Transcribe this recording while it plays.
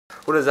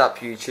What is up,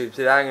 YouTube?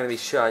 Today I'm going to be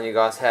showing you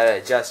guys how to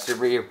adjust your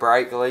rear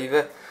brake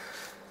lever.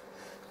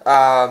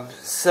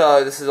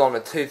 So this is on a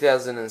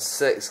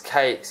 2006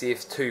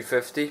 KXF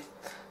 250. It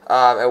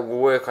will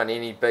work on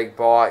any big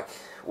bike,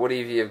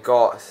 whatever you've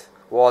got,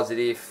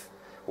 YZF,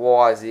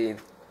 YZ,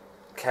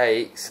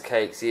 KX,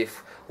 KXF,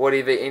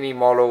 whatever, any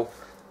model,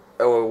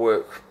 it will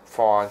work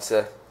fine.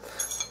 So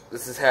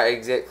this is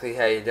exactly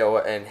how you do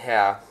it, and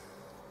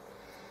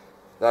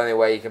the only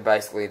way you can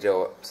basically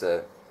do it.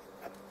 So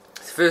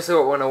first of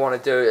all, what I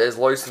want to do is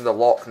loosen the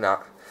lock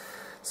nut.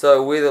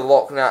 So where the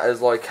lock nut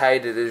is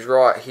located is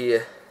right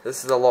here.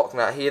 This is the lock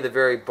nut here, the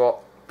very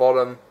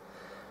bottom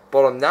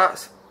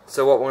nut.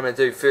 So what we're going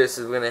to do first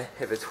is we're going to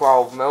have a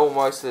 12mm.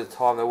 Most of the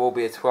time there will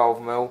be a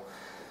 12mm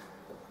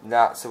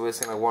nut, so we're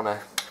just going to want to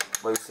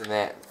loosen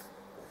that.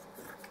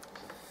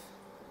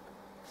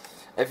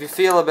 If you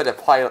feel a bit of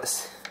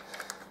platelets,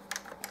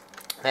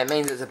 that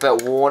means it's a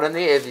bit worn in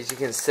there. As you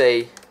can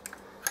see,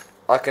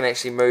 I can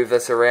actually move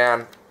this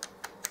around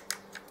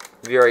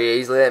very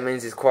easily. That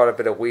means there's quite a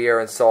bit of wear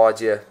inside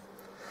your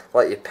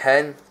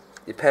pin.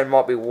 Your pin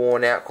might be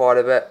worn out quite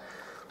a bit,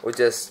 or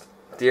just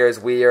there is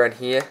wear in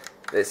here.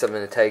 That's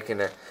something to take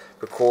in a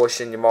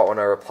precaution. You might want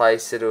to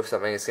replace it or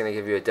something. It's going to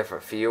give you a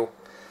different feel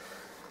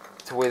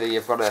to whether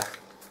you've got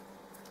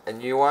a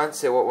new one.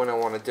 So what we're going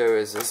to want to do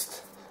is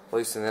just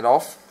loosen it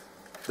off.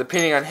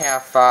 Depending on how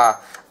far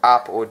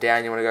up or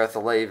down you want to go with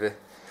the lever,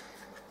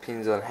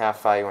 depends on how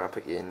far you want to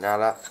put your nut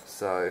up.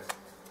 So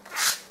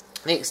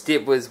next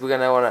step was we're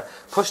going to want to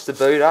push the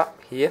boot up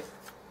here.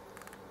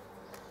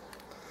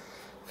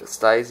 If it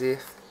stays there,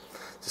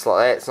 just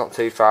like that. It's not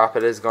too far up.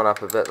 It has gone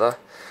up a bit though.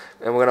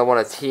 And we're going to want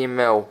a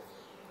 10mm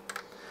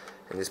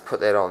and just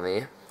put that on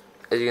there.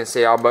 As you can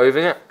see, I'm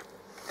moving it.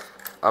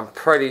 I'm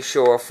pretty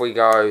sure if we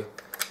go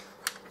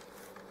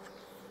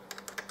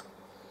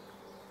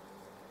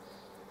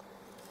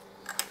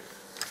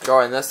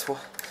going this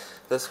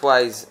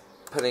way's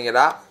putting it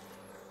up.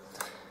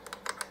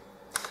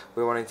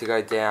 We're wanting to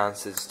go down,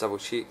 so just double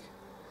check.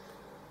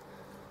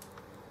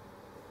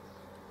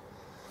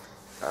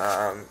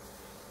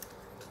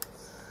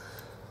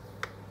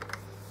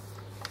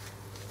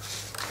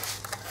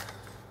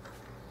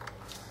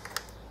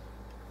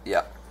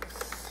 Yeah.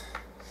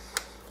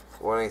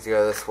 Wanting to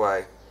go this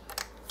way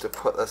to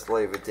put this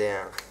lever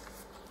down.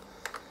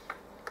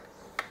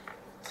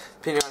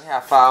 Depending on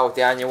how far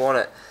down you want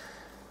it,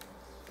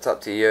 it's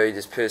up to you,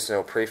 just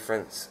personal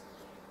preference,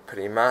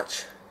 pretty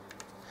much.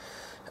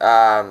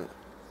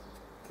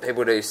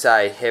 People do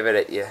say have it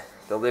at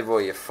the level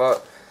of your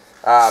foot.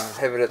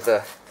 Have it at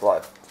the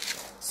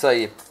so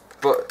your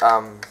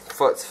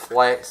foot's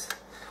flat,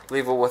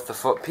 level with the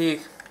foot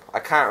peg. I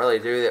can't really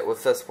do that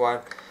with this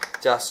one,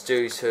 just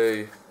due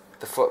to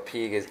the foot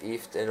peg is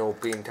effed and all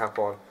bent up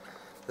on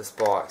this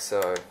bike.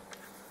 So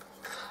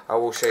I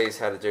will show you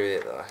how to do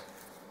that though.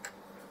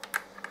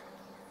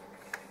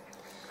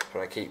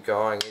 When I keep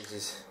going,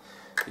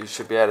 you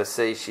should be able to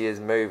see she is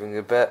moving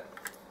a bit.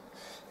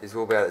 As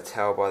we'll be able to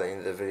tell by the end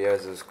of the video,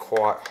 it was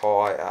quite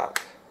high up.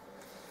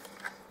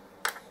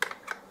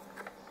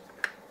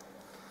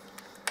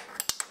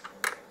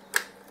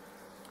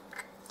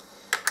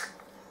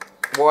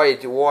 Why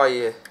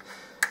you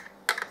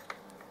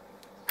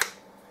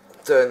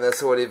doing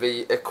this or whatever,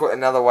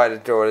 another way to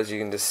do it is you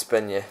can just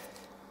spin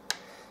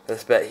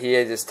this bit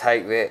here, just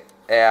take that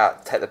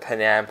out, take the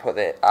pin out and put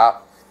that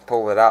up,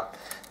 pull it up,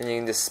 and you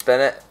can just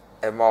spin it.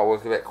 It might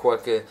work a bit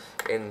quicker,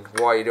 and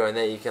while you're doing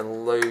that you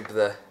can lube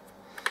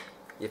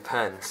your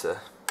pin. So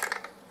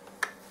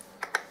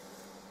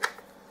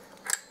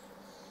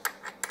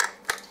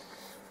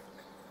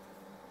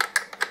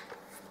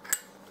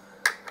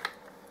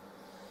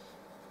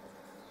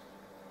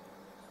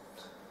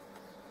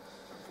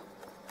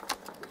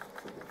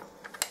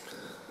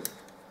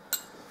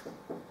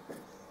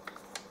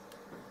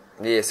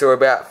yeah, so we're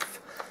about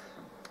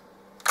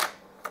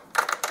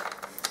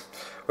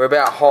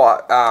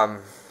high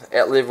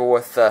at level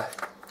with the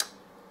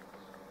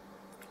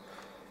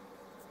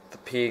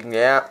peg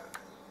out,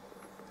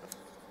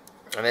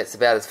 and that's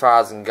about as far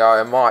as I can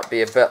go. It might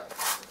be a bit,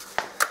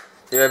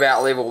 they're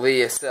about level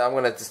there, so I'm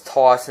going to just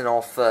tighten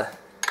off the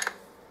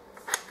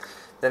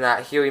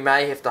nut here. We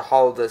may have to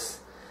hold the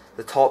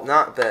top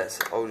nut, but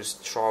I'll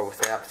just try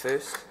without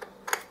first.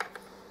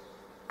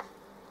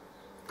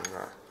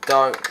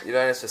 No, you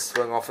don't have to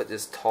swing off it,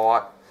 just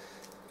tight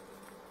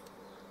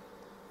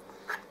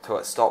till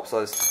it stops.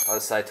 I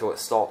just say till it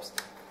stops.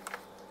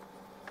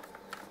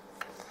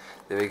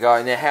 There we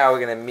go. Now how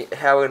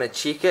we're gonna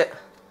check it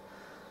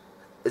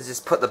is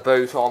just put the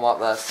boot on like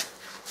this,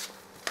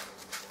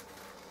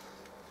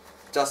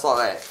 just like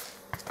that.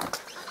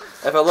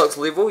 If it looks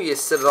level, you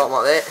sit it on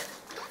like that.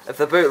 If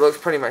the boot looks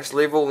pretty much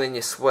level, then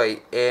you're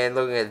sweet. And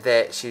looking at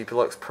that, she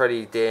looks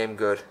pretty damn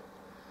good.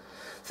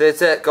 So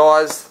that's it,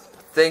 guys.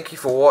 Thank you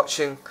for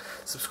watching.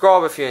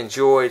 Subscribe if you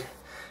enjoyed,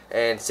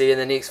 and see you in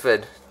the next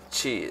vid.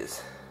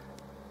 Cheers.